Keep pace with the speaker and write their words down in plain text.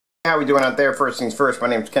How we doing out there? First things first, my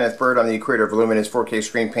name is Kenneth Bird. I'm the creator of Luminous 4K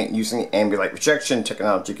screen paint using ambient light projection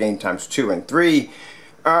technology gain times 2 and 3.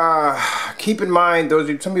 Keep in mind, some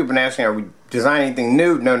people have been asking, are we designing anything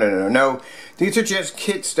new? No. These are just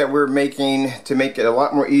kits that we're making to make it a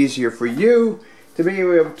lot more easier for you to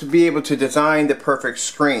be able to design the perfect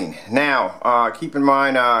screen. Now, keep in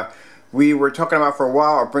mind, we were talking about for a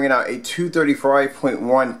while bringing out a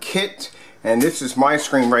 235.1 kit, and this is my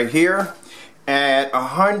screen right here. At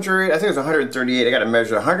 100, I think it was 138, I got to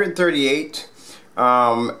measure 138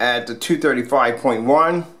 at the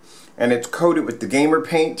 235.1, and it's coated with the gamer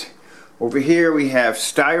paint. Over here we have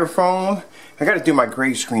styrofoam. I got to do my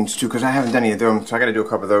gray screens too because I haven't done any of them, so I got to do a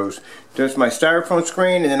couple of those. There's my styrofoam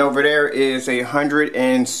screen, and then over there is a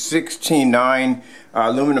 116.9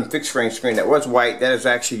 aluminum fixed frame screen that was white. That is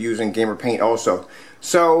actually using gamer paint also.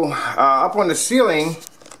 So up on the ceiling,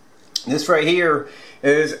 this right here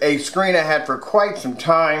is a screen I had for quite some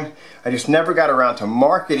time. I just never got around to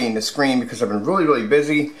marketing the screen because I've been really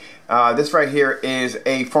busy. This right here is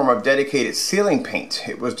a form of dedicated ceiling paint.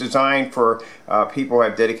 It was designed for people who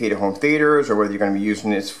have dedicated home theaters, or whether you're going to be using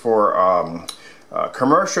this for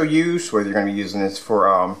commercial use, whether you're going to be using this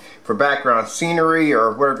for background scenery,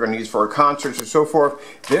 or whatever you're going to use for concerts or so forth.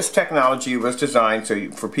 This technology was designed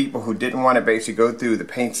for people who didn't want to basically go through the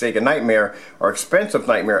painstaking nightmare or expensive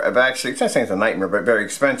nightmare of actually, it's not saying it's a nightmare, but very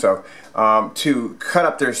expensive, to cut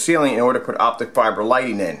up their ceiling in order to put optic fiber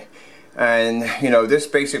lighting in. And you know, this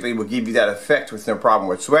basically will give you that effect with no problem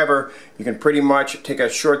whatsoever. You can pretty much take a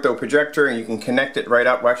short throw projector and you can connect it right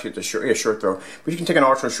up. Well, actually, it's a short throw, but you can take an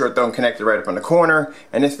ultra short throw and connect it right up on the corner,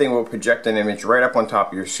 and this thing will project an image right up on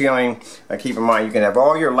top of your ceiling. Keep in mind, you can have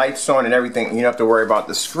all your lights on and everything, and you don't have to worry about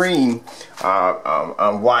the screen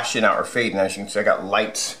washing out or fading. As you can see, I got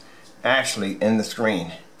lights actually in the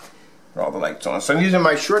screen. All the lights on. So I'm using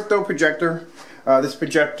my short throw projector. This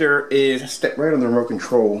projector is right on the remote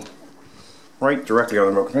control. Right directly on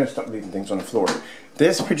the remote. I'm going to stop leaving things on the floor.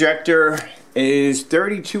 This projector is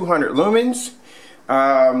 3200 lumens.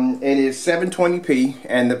 It is 720p,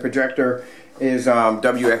 and the projector is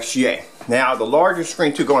WXGA. Now, the larger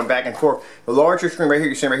screen too, going back and forth. The larger screen right here,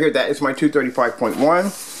 you see right here, that is my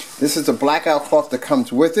 235.1. This is the blackout cloth that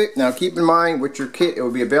comes with it. Now, keep in mind, with your kit, it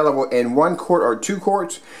will be available in 1 quart or 2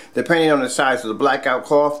 quarts, depending on the size of the blackout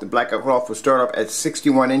cloth. The blackout cloth will start off at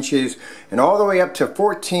 61 inches and all the way up to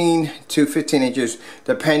 14 to 15 inches,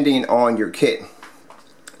 depending on your kit.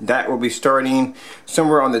 That will be starting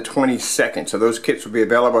somewhere on the 22nd. So those kits will be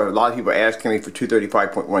available. A lot of people are asking me for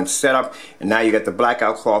 235.1 setup, and now you got the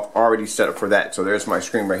blackout cloth already set up for that. So there's my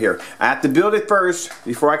screen right here. I have to build it first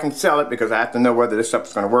before I can sell it because I have to know whether this stuff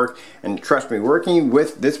is going to work. And trust me, working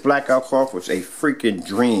with this blackout cloth was a freaking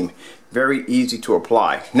dream. Very easy to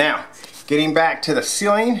apply. Now, getting back to the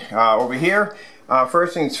ceiling over here.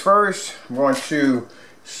 First things first, I'm going to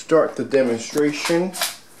start the demonstration.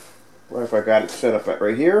 What if I got it set up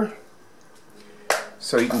right here?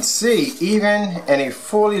 So you can see, even in a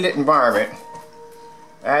fully lit environment,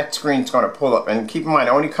 that screen's going to pull up. And keep in mind,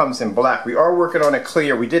 it only comes in black. We are working on a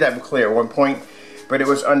clear. We did have a clear at one point, but it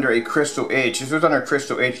was under a crystal edge. This was under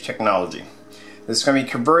crystal edge technology. This is going to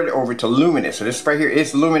be converted over to luminous. So this right here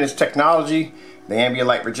is luminous technology, the ambient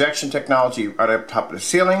light projection technology right up top of the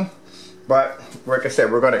ceiling. But like I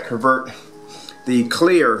said, we're going to convert the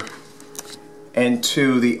clear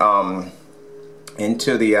into the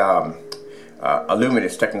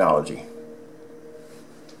luminous technology.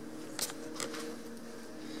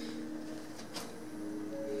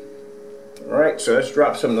 Alright, so let's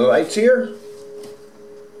drop some of the lights here.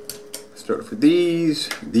 Start with these,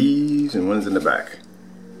 and one's in the back.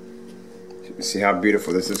 So you can see how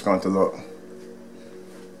beautiful this is going to look.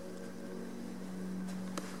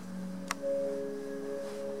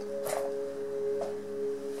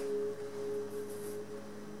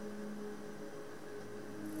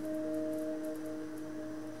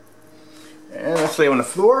 And let's lay on the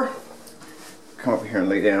floor. Come up here and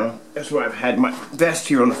lay down. That's why I've had my vest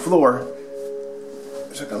here on the floor,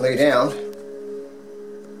 so I can lay down.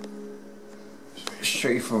 Just show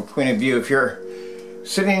you from a point of view. If you're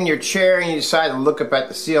sitting in your chair and you decide to look up at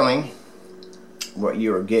the ceiling, what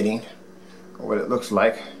you are getting, or what it looks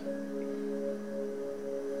like.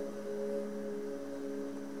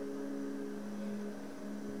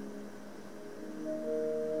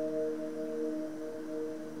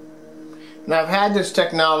 Now, I've had this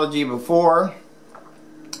technology before.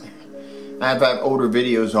 I've had older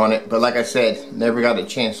videos on it, but like I said, never got a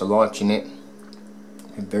chance to launching it.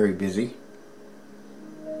 I'm very busy.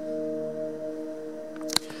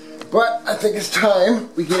 But I think it's time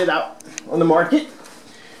we get it out on the market,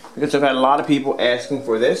 because I've had a lot of people asking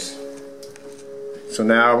for this. So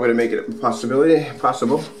now we're going to make it possible.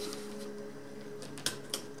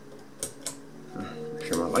 Make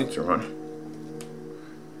sure my lights are on.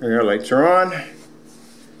 There our lights are on.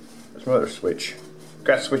 There's my other switch.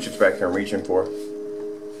 Got switches back here I'm reaching for.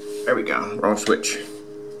 There we go, wrong switch.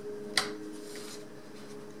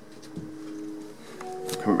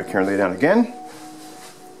 Come back here and lay down again.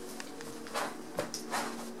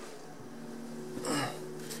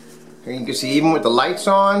 Here you can see even with the lights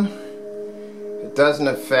on, it doesn't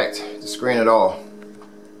affect the screen at all,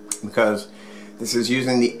 because this is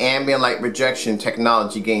using the ambient light rejection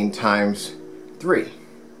technology gain times 3.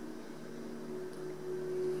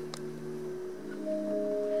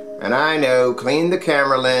 And I know, clean the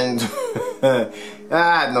camera lens. I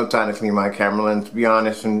have no time to clean my camera lens, to be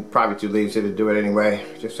honest, and probably too lazy to do it anyway.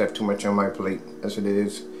 Just have too much on my plate, as it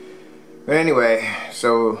is. But anyway,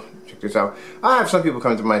 so check this out. I have some people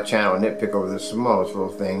come to my channel and nitpick over the smallest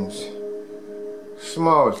little things.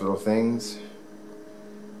 Smallest little things.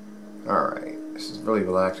 Alright, this is really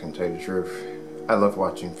relaxing, to tell you the truth. I love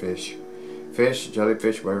watching fish. Fish,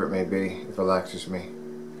 jellyfish, whatever it may be, it relaxes me.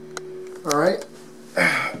 Alright.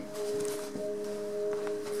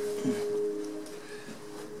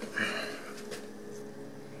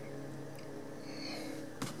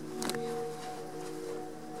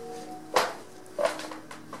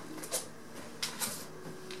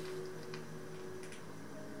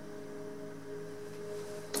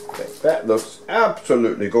 That looks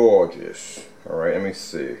absolutely gorgeous. Alright, let me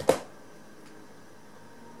see.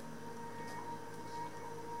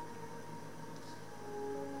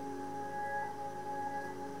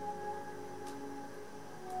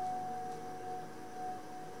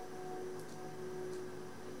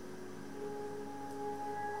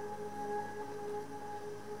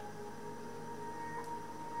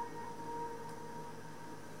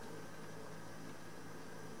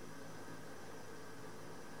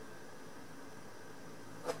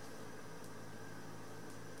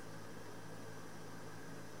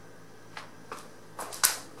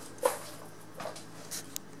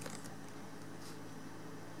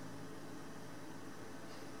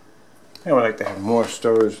 I would like to have more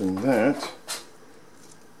stars than that.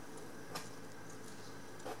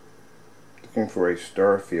 Looking for a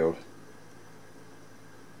star field.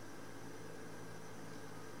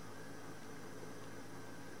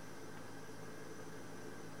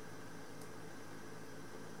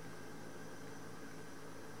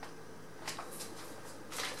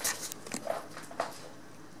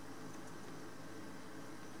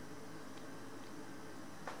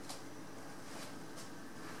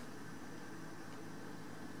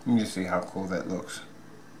 You can see how cool that looks.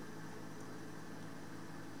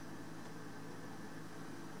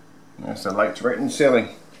 There's the lights right in the ceiling.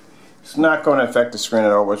 It's not going to affect the screen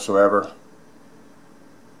at all whatsoever.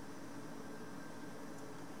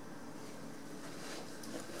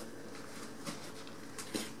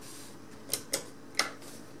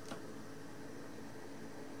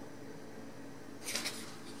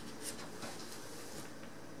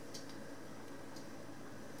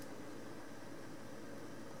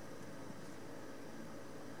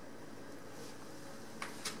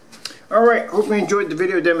 Alright, hope you enjoyed the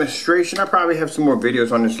video demonstration. I'll probably have some more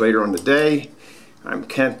videos on this later on today. I'm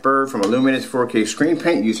Kent Bird from Luminous 4K Screen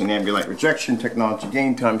Paint using ambient light rejection technology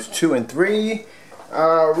gain times 2 and 3.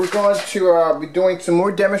 We're going to be doing some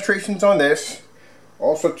more demonstrations on this.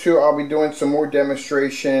 Also too, I'll be doing some more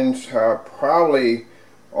demonstrations probably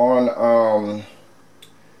on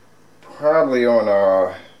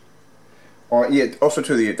yeah, also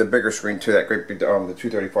to the bigger screen too, that great big the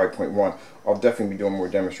 235.1. I'll definitely be doing more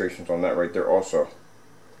demonstrations on that right there also.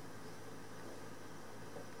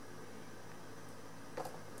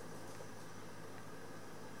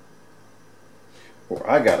 Well,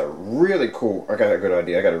 I got a good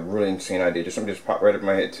idea. I got a really insane idea. Something just popped right up in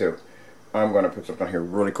my head too. I'm gonna put something here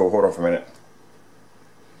really cool. Hold on for a minute.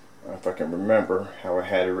 If I can remember how I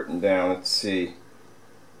had it written down. Let's see.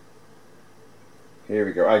 Here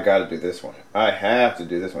we go. I gotta do this one. I have to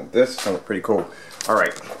do this one. This is something pretty cool.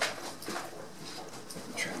 Alright.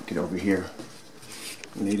 Try to get over here.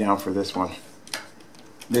 Lay down for this one.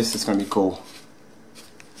 This is gonna be cool.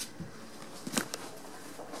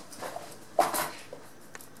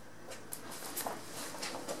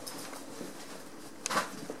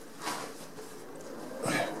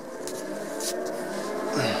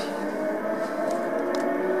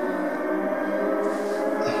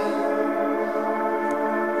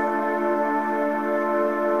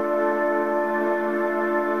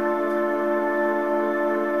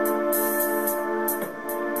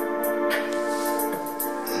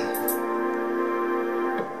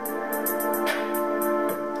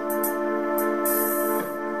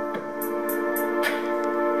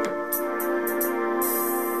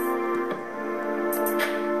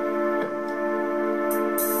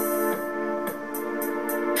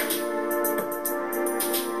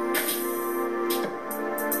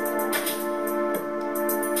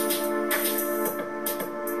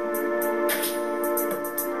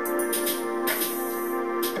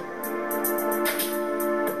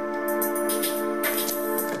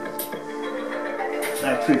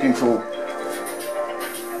 freaking cool.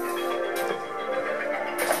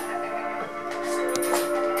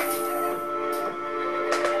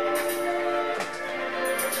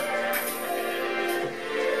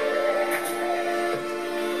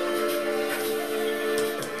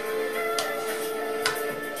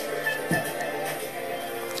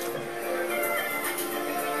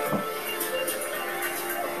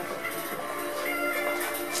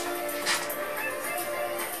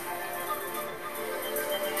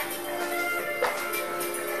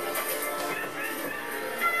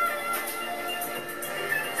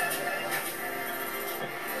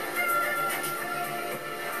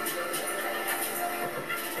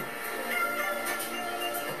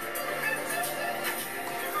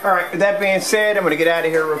 Alright, with that being said, I'm going to get out of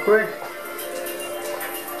here real quick.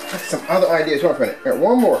 I have some other ideas. Hold on a minute. Here,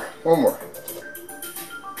 one more.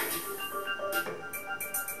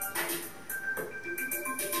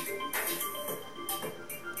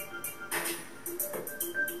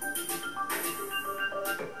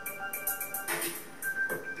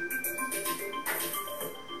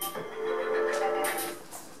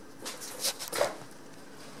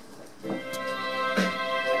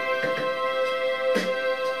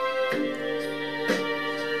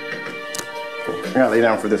 I gotta lay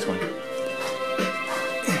down for this one.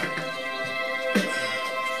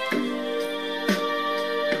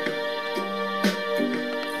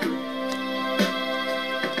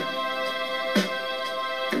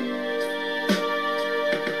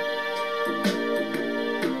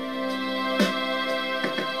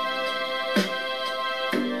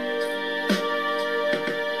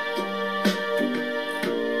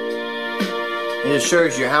 It just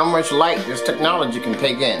shows you how much light this technology can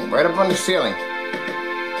take in, right up on the ceiling.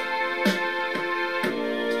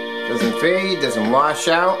 Doesn't fade, doesn't wash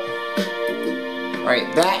out.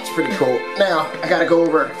 Alright, that's pretty cool. Now, I gotta go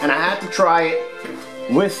over and I have to try it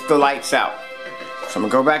with the lights out. So I'm gonna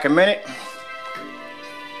go back a minute.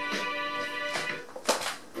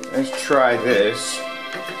 Let's try this.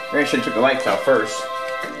 Maybe I should have took the lights out first.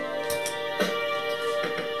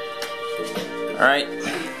 Alright.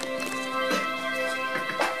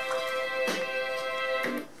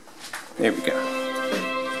 There we go.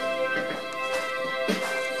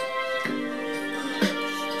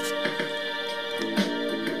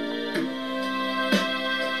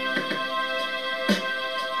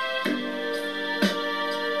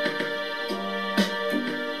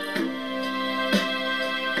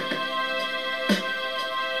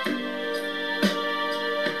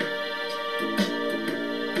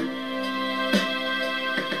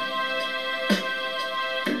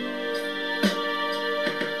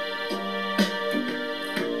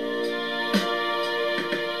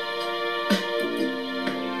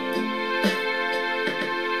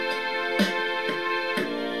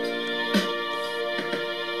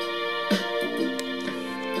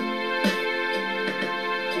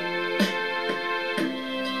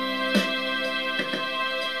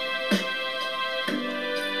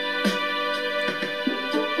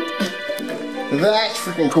 That's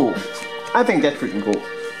freaking cool. I think that's freaking cool.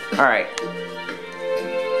 Alright.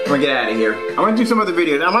 I'm gonna get out of here. I'm gonna do some other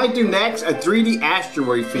videos. I might do next a 3D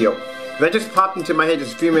asteroid field. That just popped into my head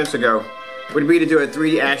just a few minutes ago. Would be to do a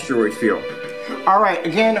 3D asteroid field. Alright,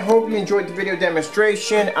 again, hope you enjoyed the video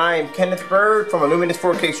demonstration. I'm Kenneth Bird from a Luminous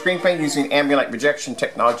 4K screen paint using ambient light projection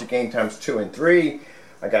technology game times 2 and 3.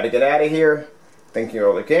 I gotta get out of here. Thank you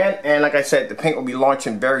all again. And like I said, the paint will be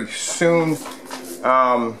launching very soon.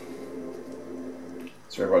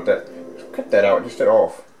 Sorry about that. Cut that out, just it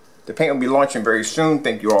off. The paint will be launching very soon.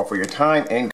 Thank you all for your time and